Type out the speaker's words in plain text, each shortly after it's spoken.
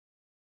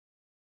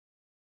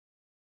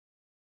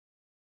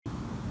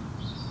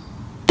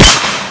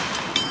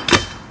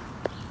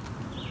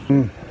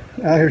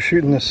Out here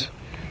shooting this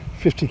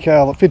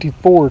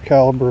 54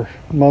 caliber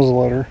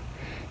muzzleloader,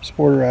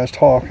 sporterized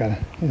Hawk, and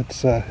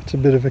it's a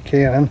bit of a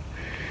cannon.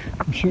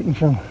 I'm shooting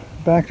from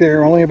back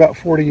there, only about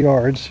 40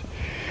 yards.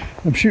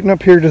 I'm shooting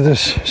up here to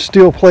this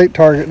steel plate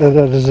target that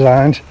I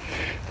designed.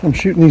 I'm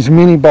shooting these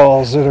mini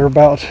balls that are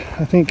about,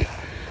 I think,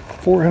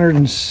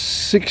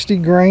 460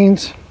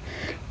 grains.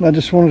 And I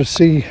just wanted to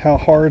see how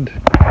hard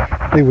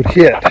they would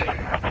hit.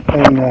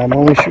 And I'm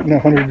only shooting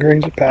 100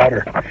 grains of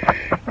powder.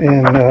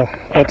 And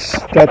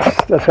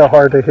that's how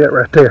hard they hit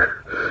right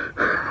there.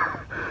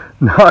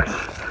 Not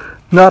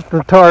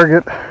the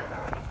target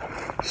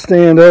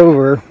stand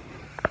over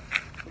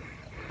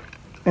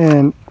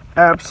and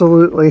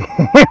absolutely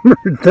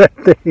hammered that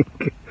thing.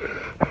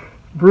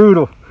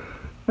 Brutal,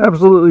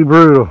 absolutely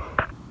brutal.